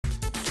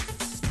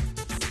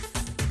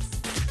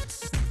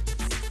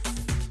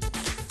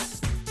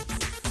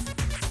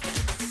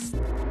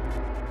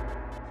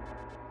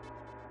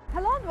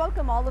and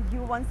welcome all of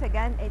you once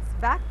again. It's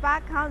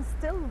Backpack, and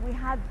still we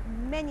have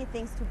many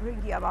things to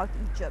bring you about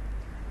Egypt.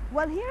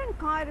 Well, here in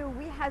Cairo,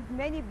 we have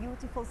many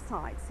beautiful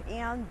sites,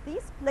 and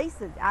these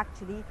places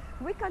actually,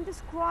 we can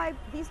describe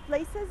these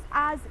places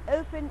as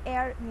open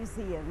air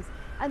museums.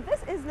 And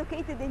this is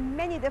located in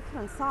many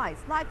different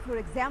sites, like, for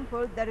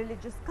example, the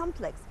religious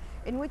complex,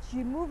 in which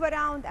you move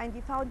around and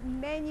you found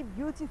many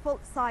beautiful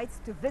sites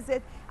to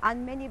visit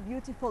and many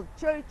beautiful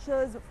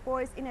churches, of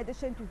course, in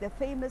addition to the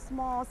famous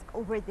mosque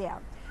over there.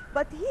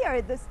 But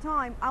here, this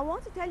time, I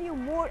want to tell you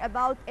more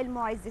about El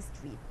Muizz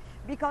Street,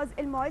 because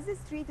El Muizz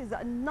Street is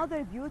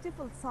another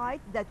beautiful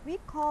site that we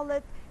call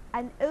it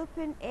an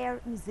open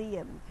air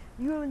museum.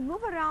 You will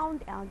move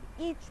around, and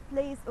each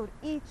place or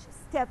each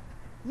step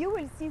you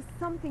will see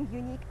something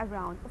unique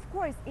around, of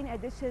course, in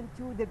addition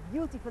to the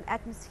beautiful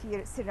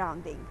atmosphere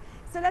surrounding.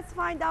 So let's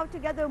find out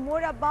together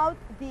more about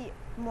the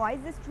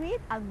Muizz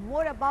Street and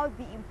more about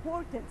the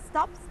important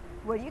stops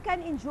where you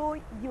can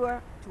enjoy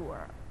your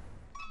tour.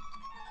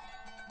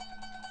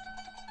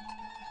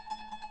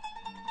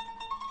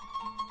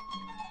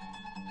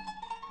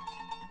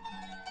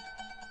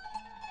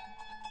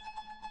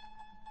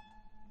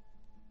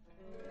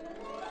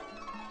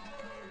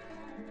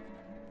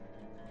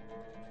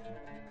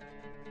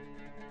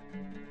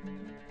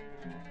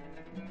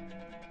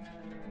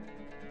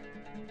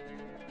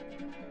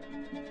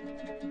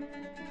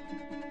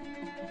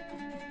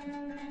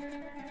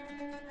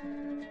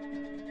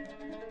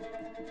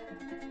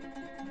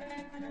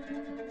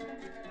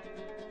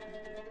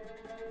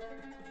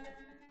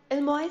 El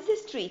Muizz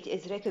Street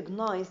is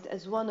recognized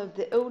as one of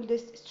the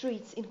oldest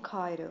streets in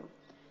Cairo,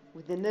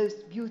 with the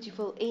most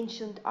beautiful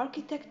ancient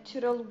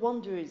architectural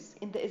wonders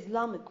in the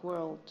Islamic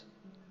world,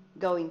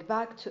 going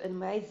back to Al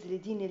Muizz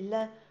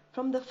Lidinillah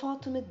from the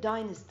Fatimid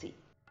dynasty.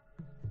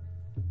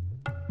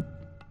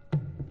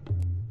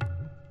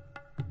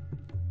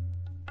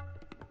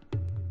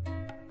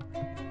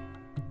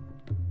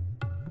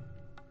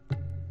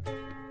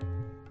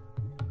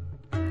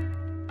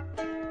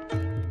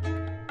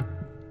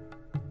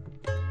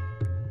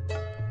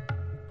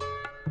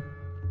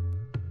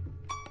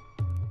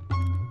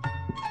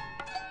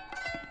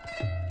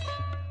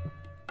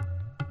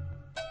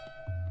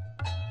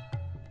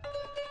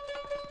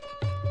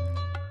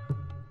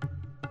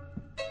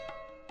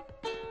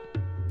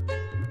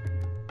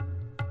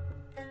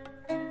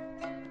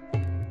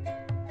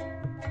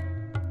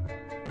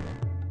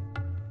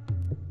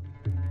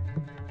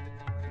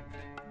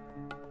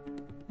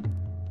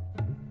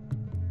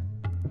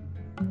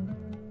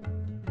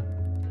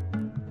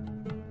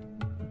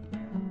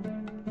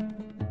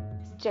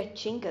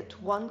 Stretching at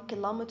 1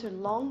 kilometer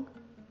long,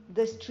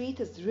 the street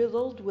is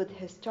riddled with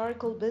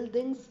historical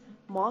buildings,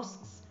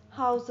 mosques,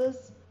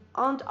 houses,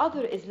 and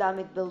other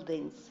Islamic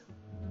buildings.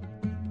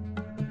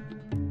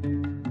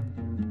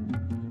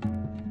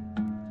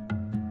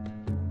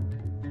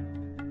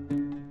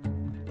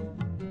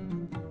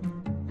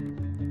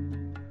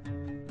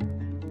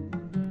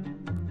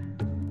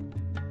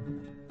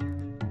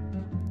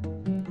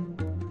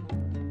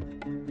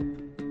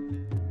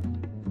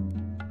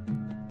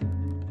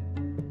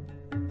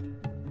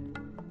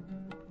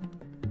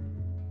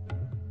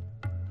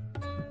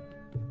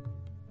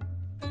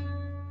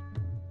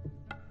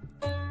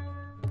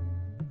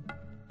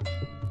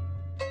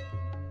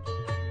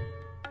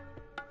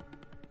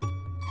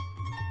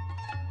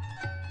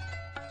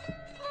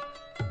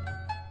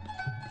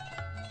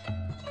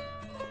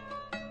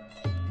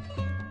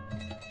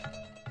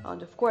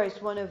 And of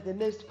course, one of the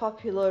most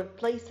popular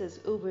places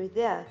over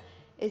there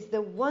is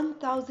the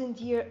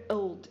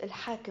 1,000-year-old Al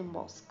Hakim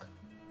Mosque.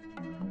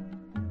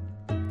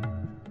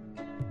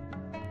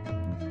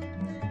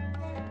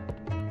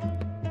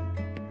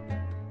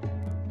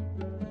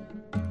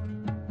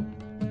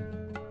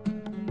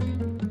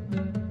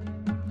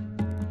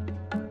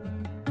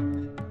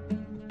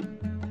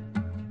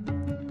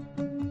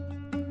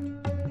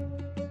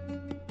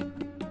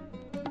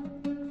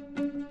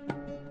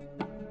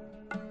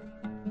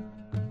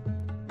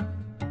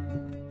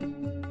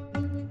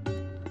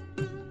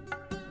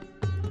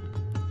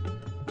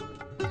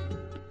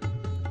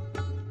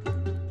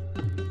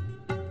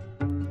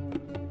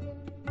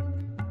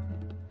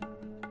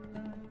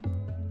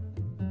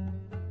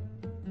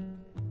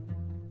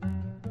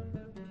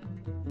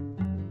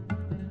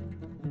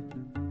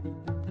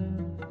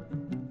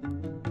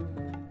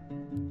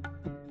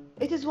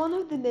 It is one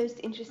of the most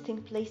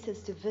interesting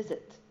places to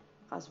visit,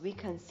 as we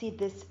can see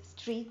this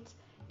street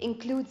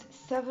includes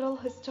several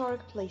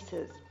historic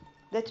places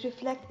that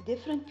reflect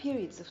different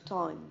periods of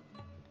time.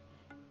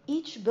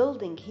 Each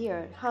building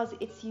here has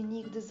its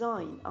unique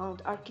design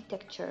and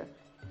architecture,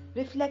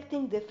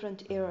 reflecting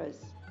different eras.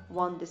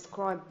 One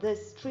described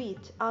this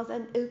street as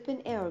an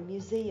open-air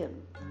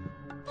museum.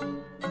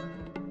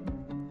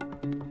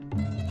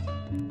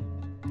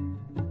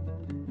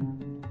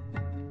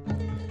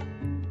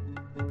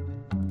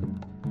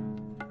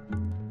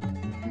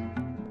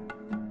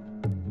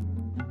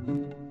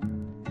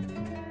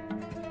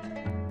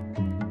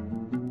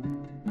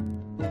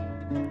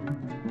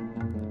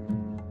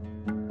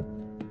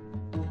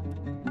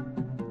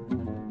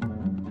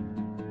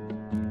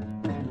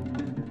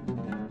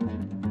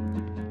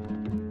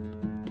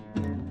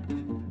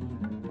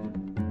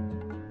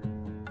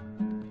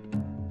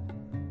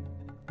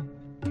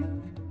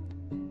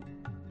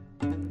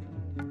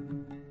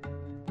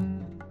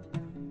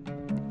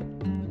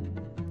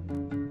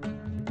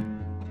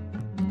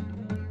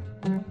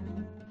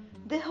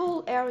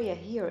 area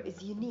here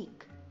is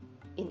unique,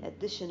 in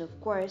addition, of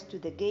course, to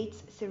the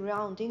gates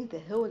surrounding the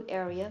whole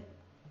area,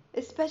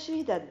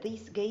 especially that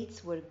these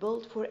gates were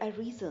built for a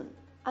reason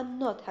and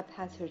not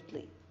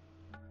haphazardly.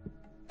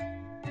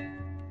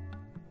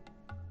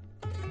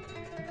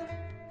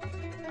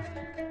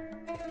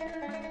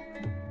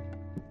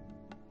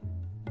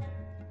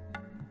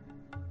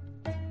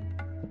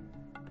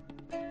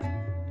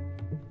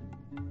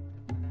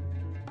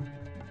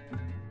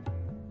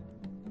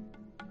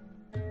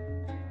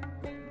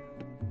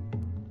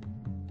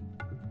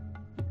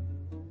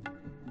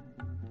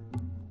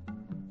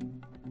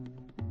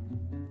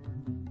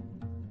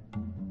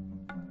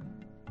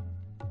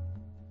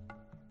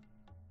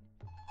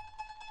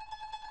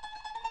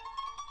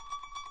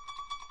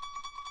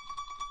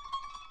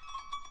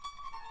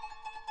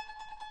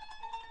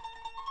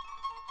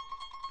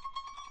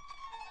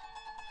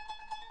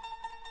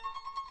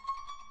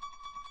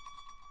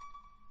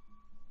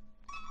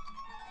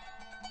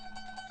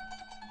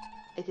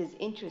 It is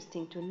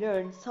interesting to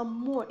learn some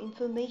more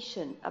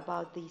information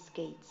about these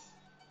gates.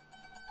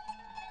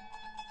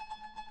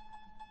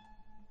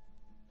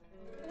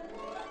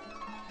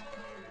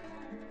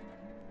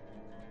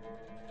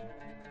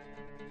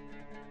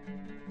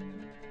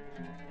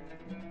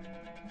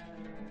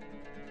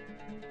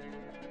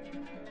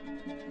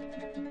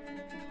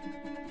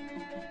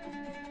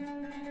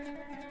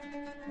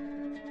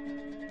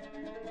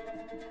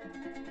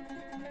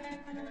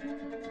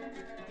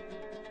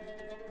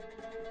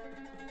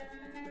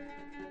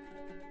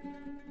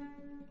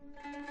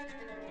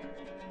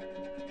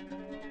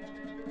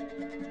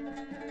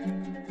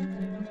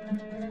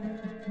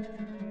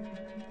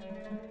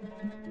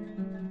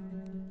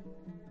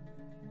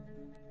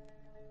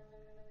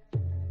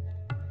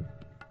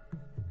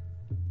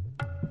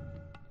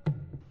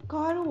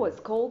 Cairo was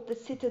called the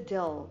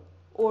citadel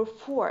or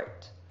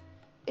fort.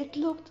 It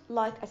looked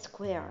like a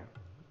square,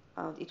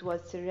 and it was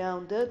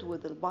surrounded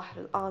with the Bahr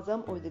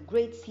al-Azam or the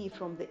Great Sea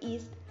from the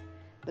east,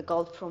 the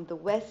Gulf from the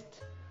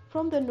west,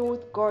 from the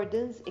north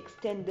gardens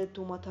extended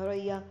to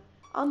Matariyah,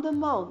 and the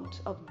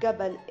mount of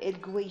Jabal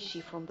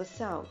el-Guwayshi from the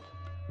south.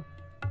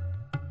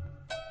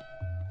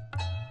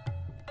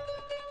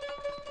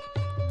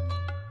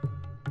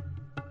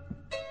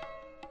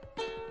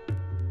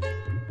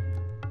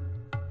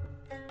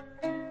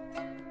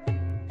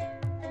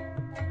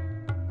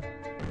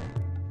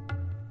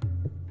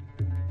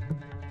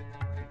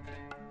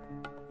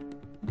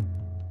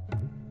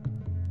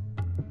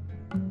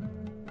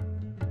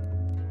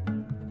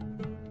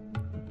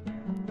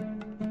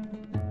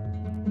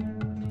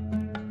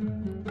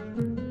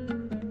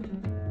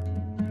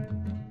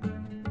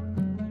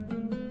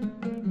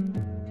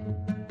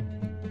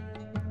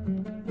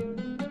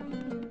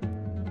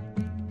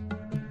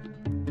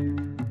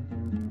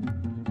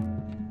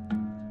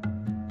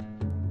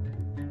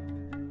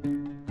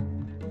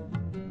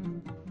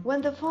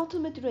 When the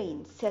Fatimid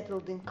reign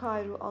settled in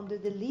Cairo under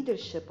the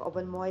leadership of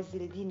Al-Mu'izz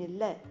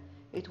al-Din,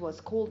 it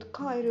was called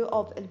Cairo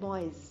of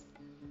Al-Mu'izz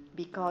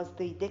because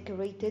they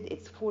decorated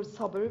its four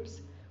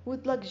suburbs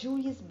with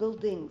luxurious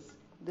buildings,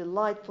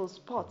 delightful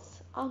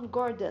spots, and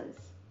gardens.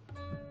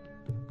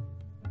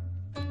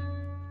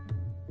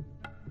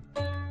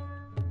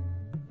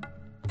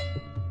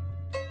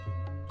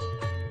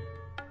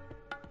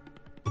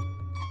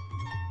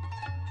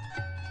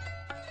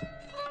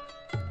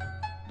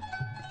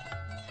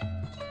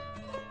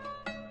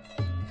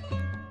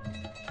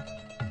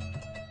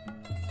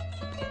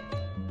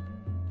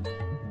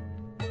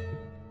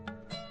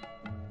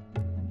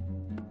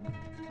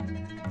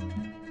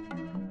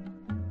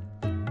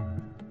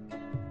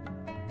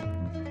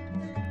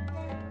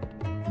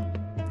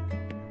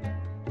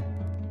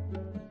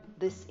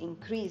 This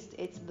increased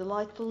its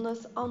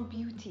delightfulness and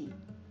beauty,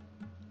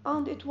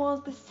 and it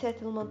was the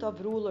settlement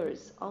of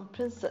rulers and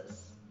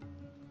princes.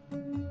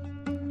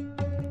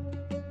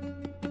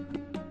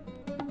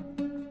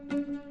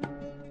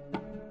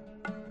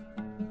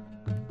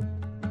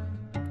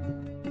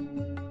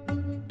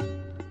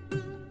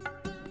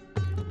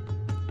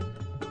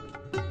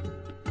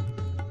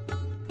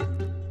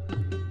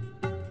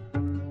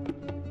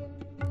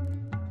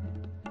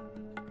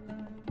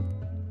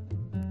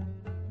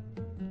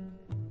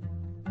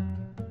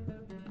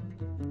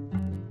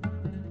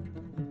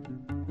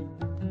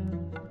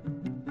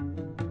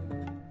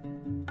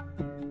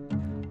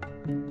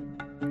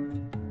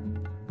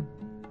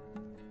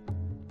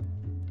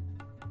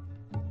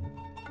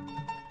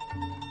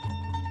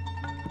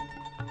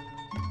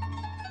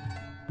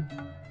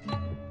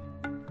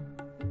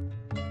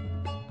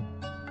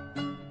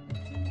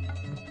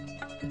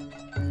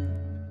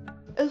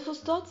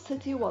 El-Fustat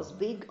city was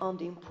big and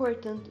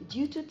important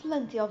due to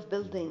plenty of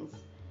buildings,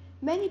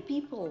 many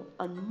people,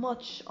 and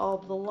much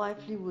of the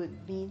livelihood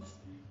means.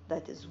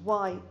 That is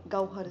why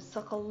Jawhar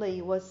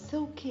al-Saqali was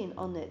so keen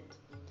on it.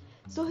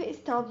 So he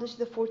established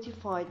the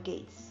fortified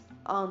gates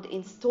and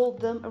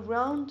installed them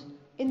around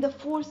in the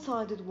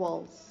four-sided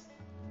walls.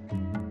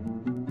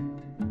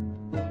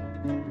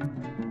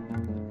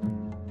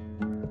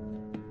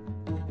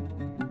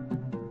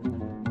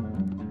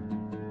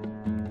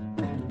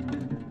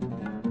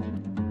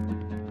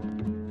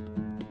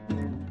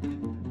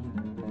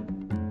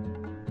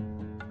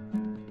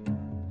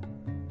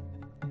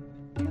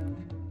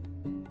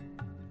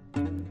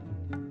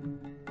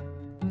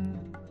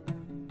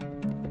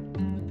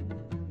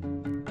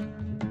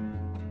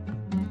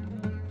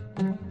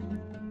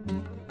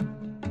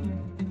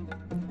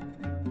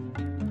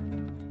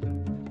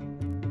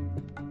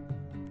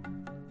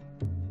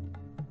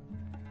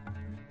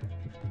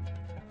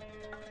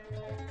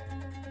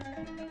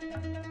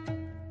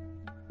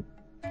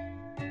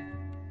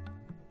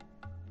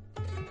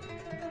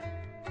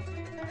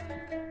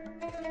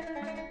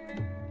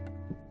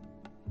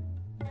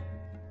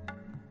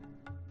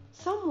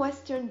 Some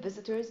Western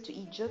visitors to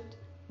Egypt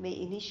may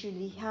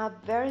initially have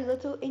very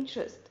little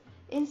interest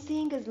in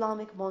seeing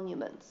Islamic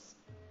monuments,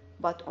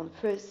 but on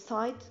first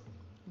sight,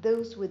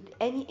 those with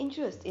any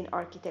interest in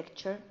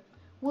architecture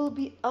will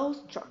be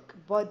awestruck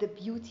by the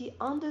beauty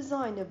and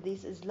design of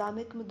these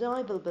Islamic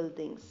medieval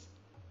buildings.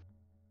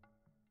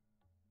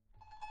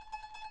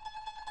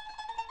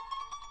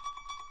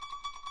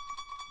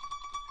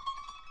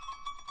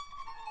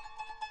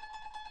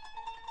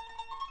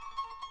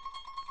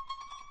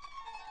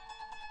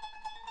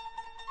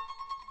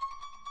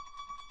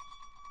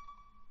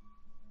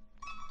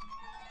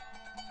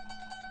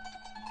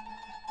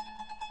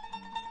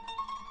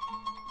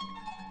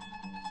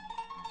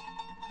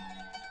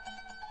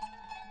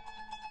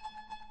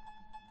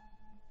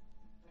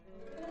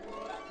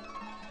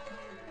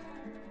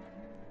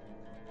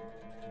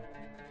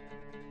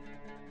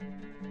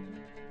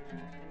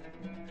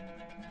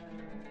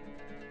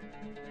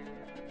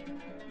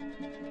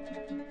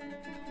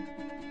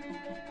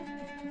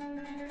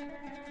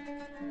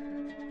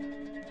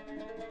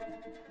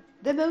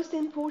 The most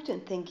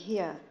important thing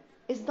here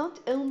is not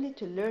only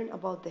to learn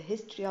about the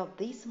history of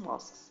these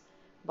mosques,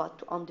 but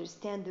to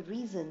understand the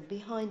reason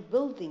behind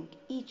building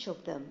each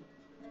of them.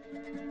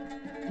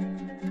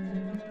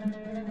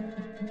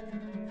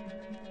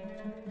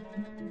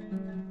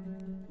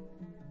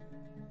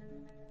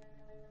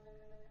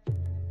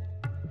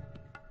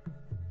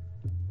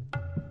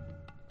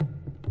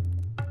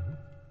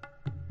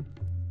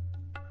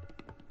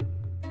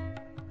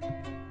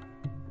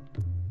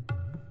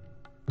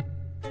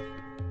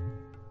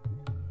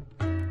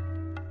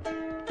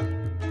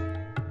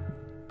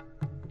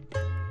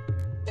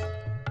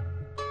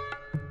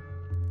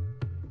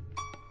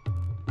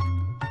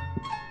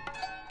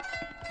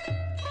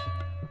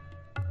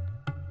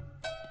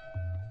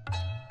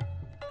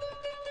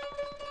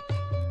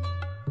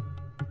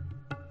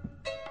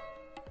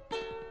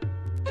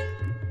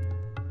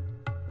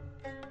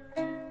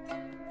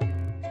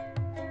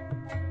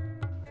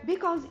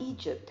 Because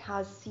Egypt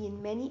has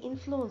seen many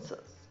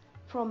influences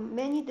from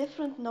many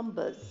different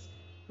numbers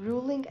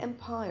ruling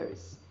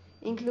empires,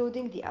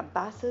 including the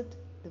Abbasid,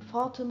 the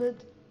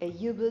Fatimid,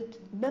 Ayyubid,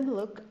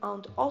 Mamluk,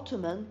 and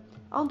Ottoman,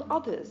 and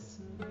others.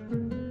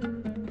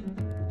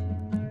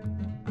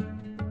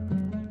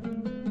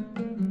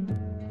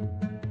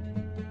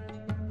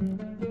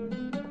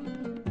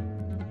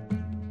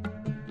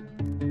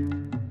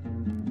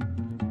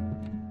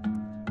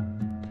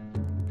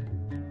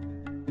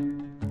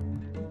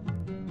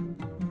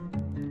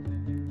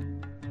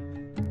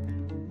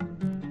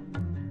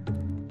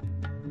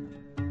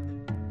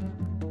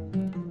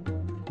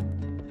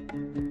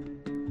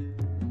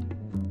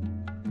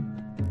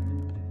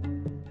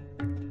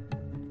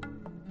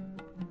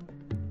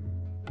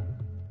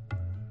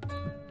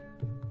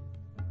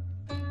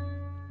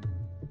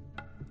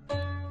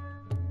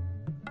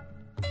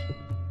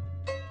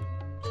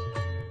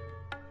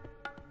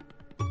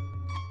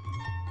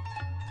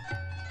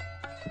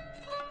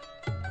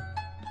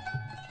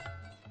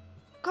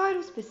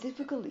 Cairo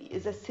specifically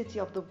is a city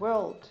of the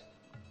world.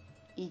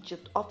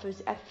 Egypt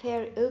offers a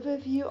fair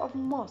overview of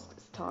mosque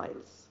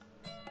styles.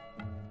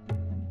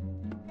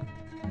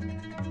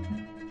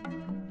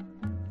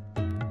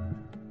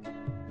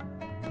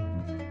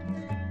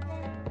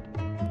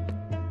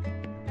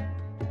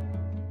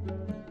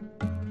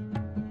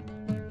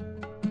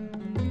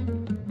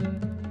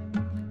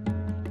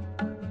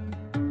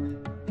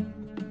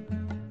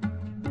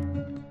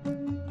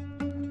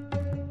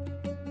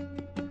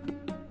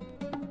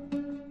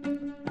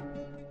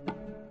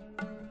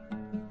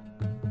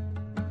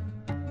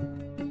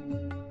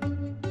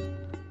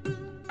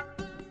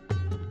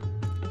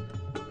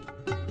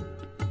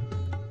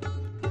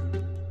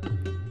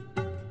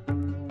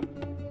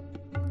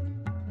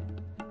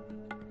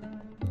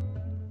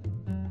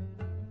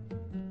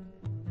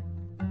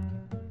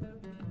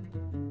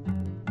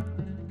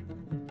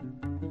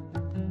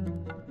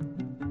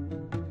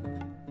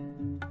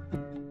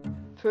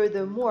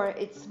 Furthermore,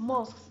 its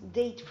mosques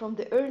date from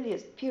the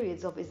earliest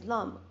periods of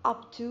Islam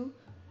up to,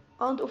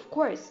 and of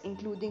course,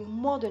 including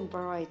modern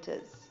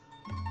varieties.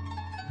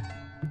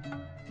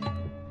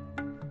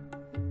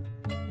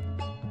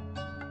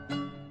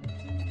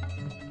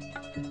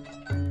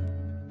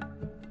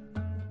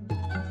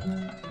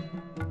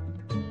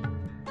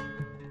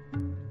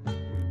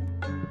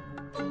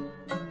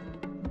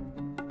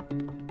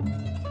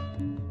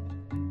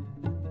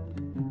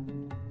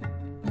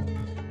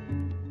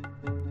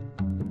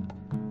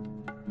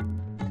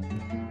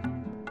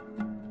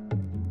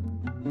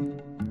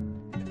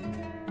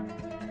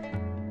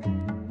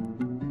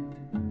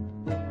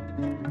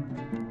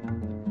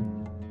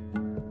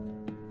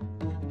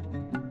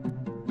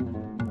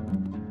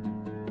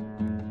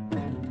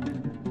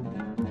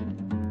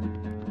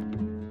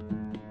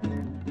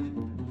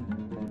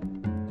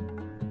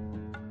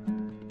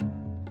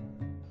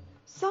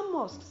 Some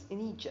mosques in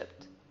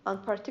Egypt,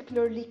 and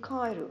particularly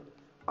Cairo,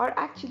 are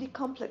actually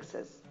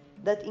complexes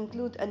that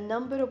include a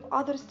number of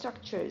other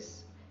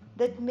structures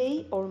that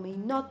may or may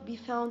not be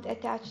found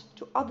attached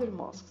to other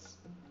mosques.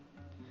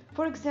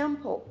 For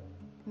example,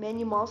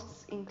 Many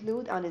mosques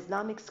include an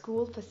Islamic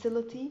school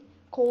facility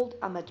called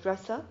a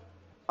madrasa.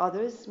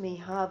 Others may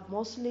have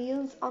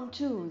mausoleums and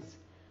tombs,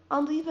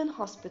 and even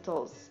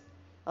hospitals,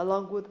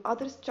 along with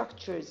other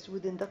structures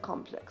within the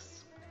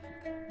complex.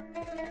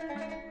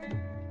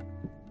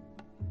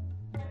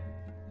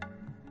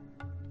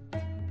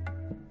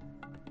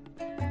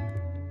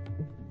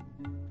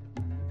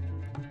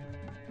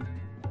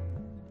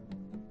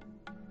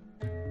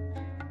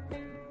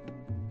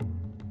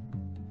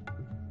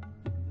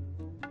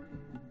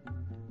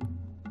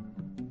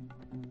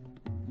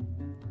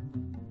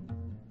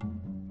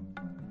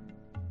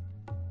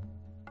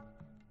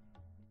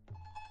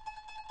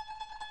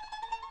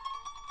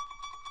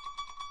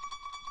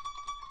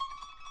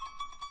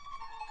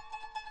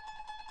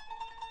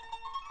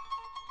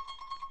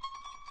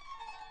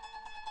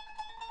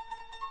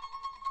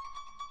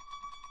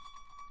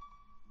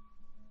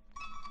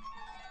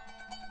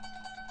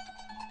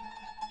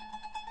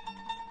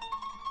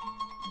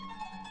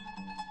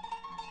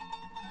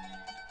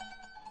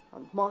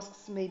 And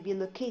mosques may be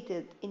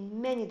located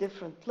in many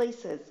different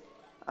places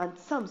and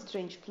some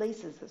strange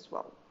places as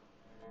well.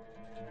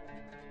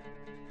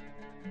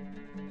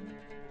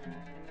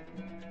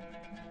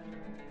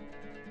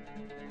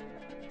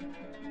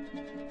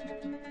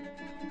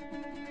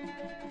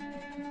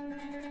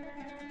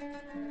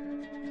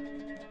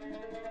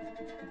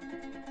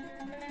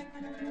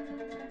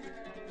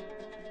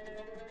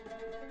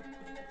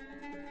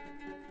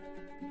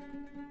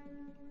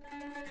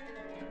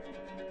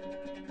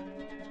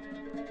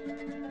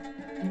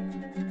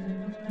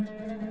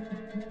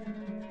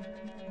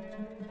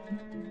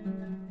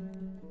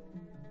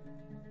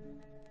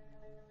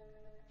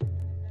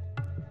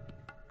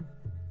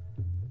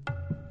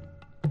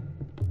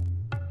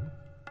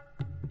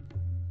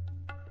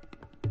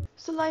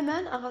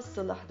 Sulaiman Agha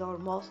Salahdar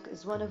Mosque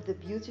is one of the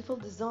beautiful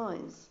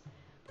designs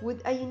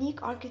with a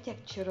unique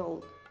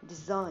architectural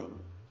design.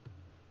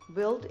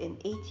 Built in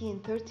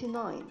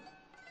 1839,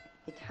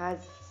 it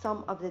has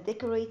some of the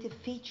decorative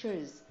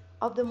features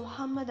of the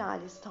Muhammad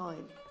Ali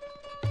style.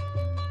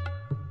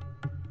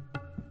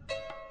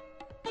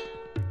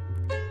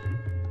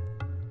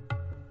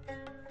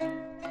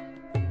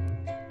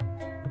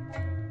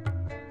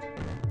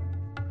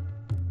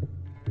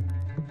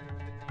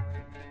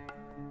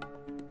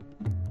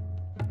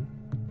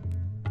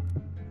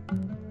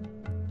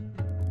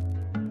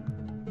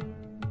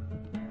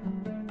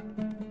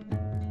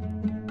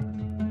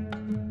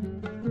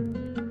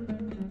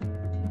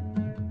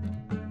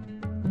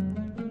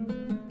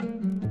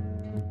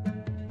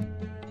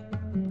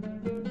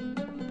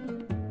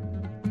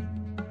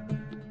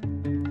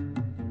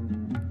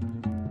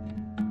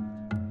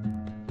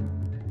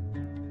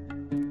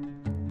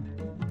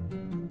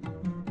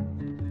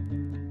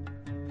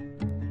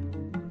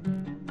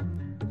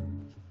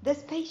 The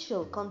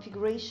spatial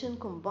configuration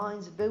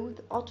combines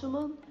both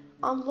Ottoman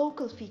and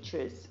local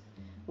features,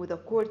 with a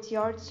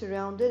courtyard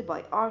surrounded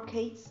by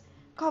arcades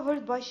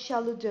covered by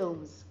shallow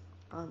domes,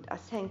 and a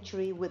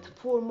sanctuary with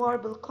 4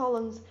 marble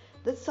columns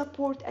that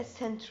support a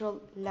central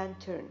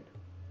lantern.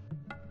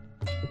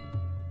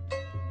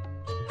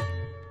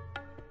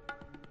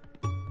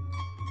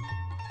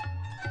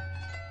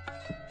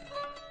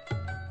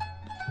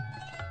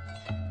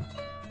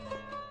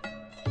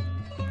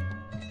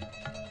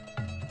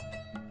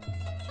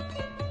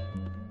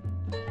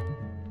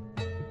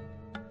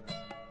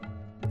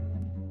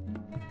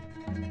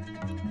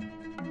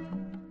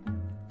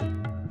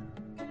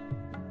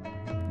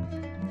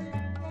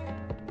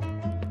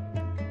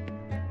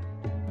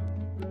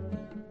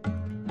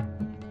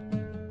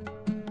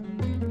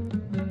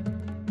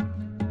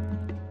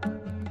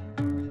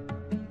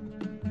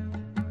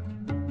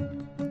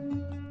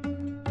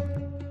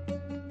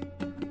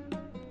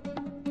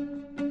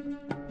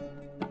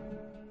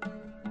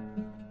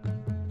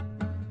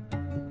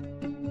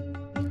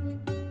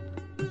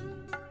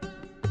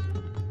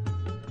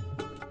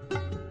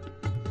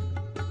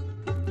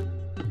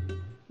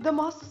 The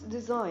mosque's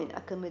design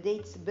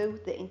accommodates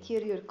both the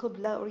interior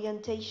Qibla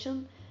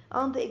orientation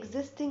and the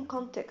existing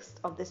context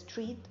of the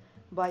street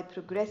by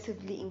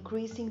progressively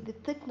increasing the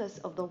thickness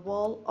of the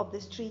wall of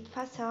the street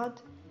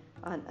facade,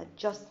 an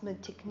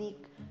adjustment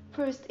technique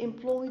first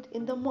employed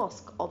in the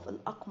Mosque of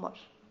Al-Aqmar.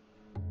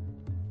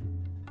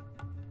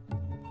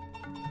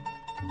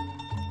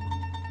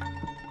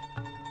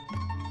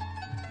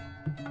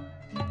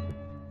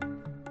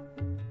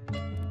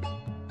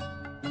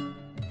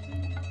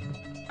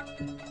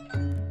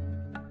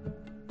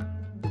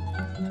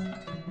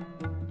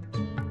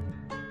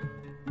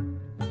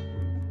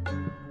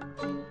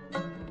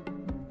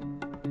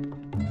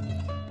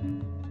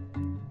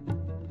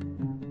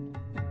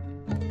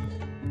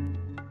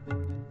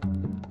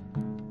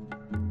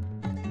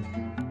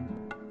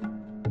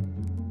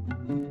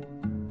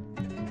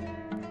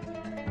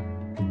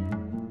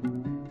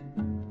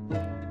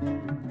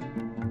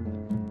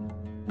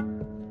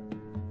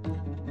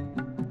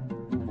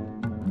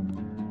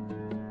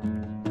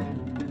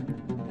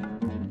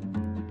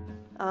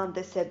 And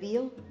the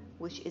Sabil,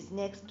 which is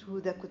next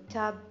to the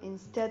Kutab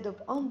instead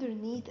of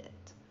underneath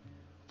it,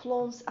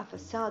 flaunts a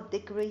facade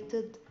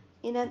decorated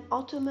in an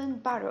Ottoman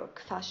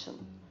Baroque fashion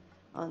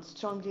and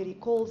strongly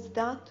recalls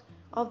that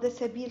of the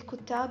Sabil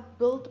Kutab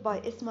built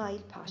by Ismail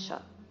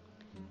Pasha,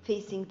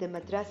 facing the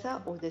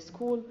madrasa or the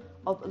school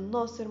of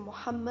Al-Nasir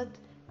Muhammad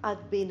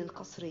at Bain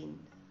al-Qasrain.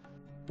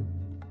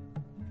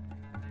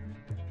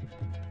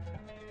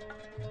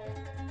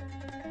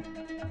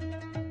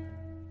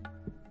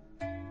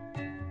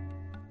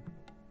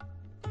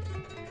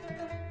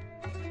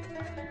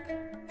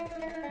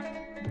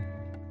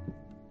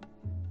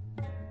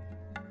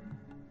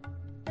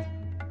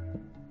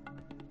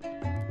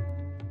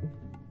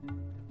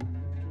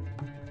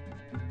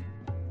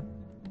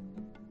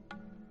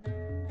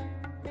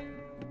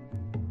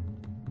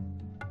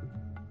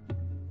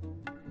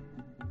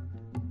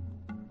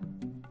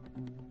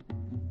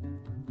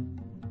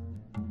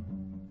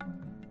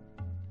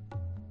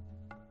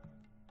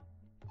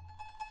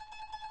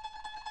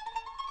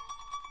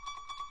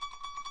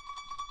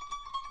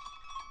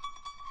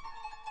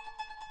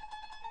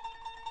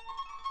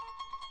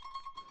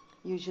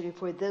 Usually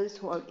for those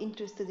who are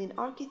interested in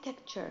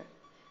architecture,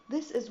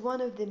 this is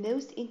one of the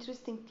most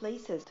interesting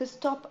places to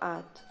stop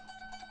at.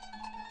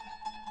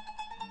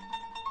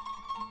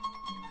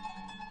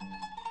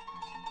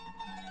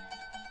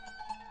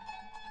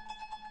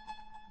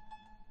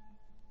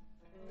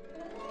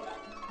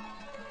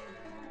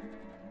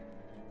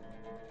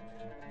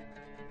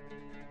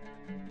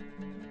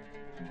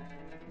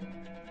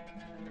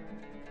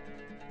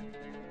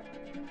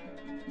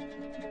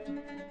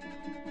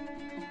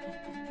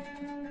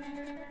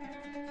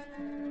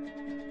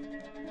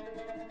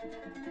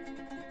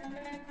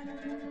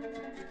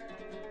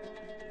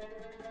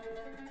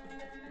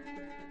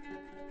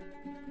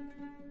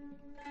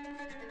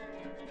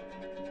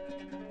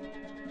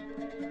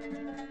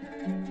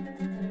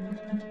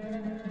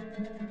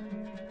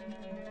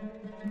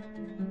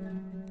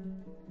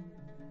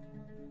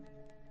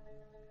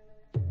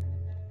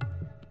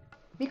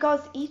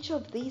 Because each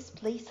of these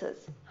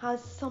places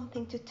has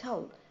something to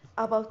tell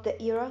about the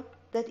era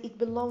that it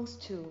belongs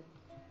to.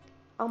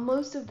 And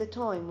most of the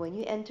time when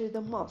you enter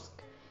the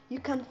mosque, you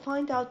can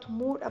find out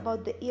more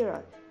about the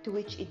era to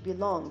which it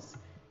belongs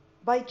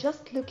by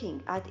just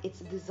looking at its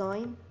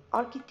design,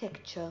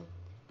 architecture,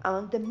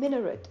 and the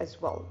minaret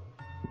as well.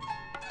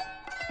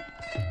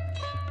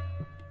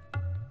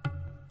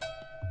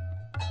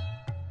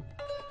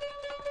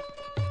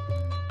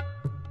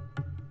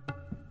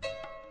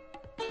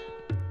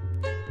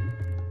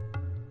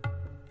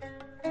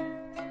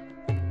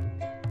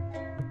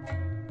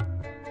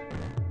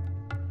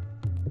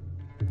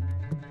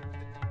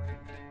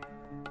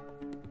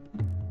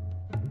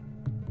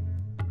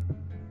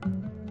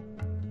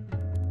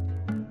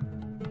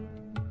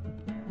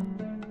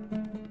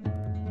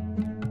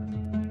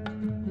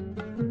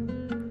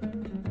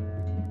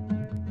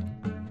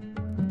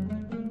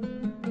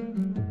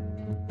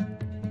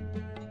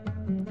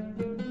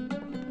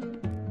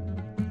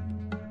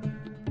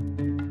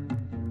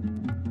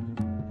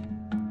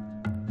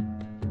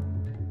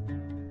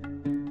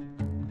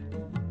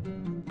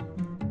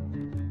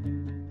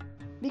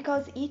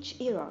 Because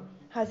each era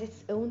has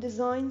its own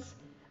designs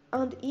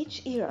and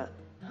each era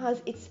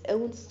has its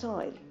own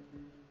style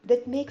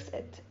that makes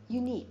it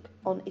unique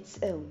on its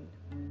own.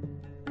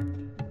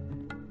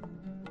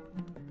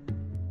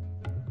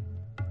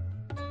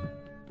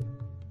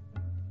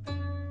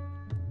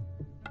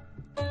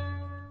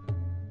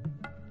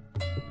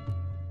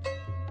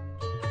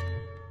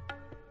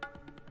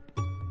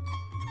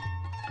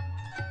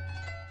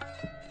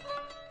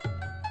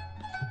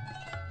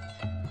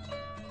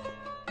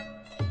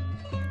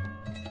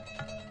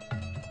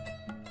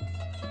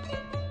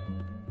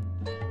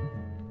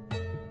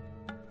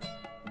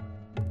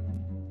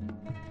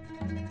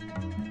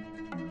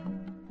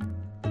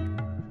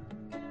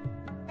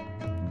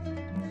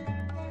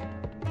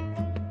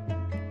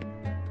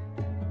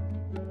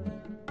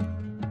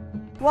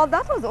 Well,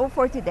 that was all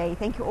for today.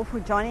 Thank you all for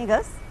joining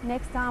us.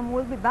 Next time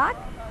we'll be back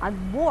and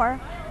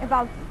more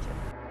about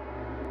Egypt.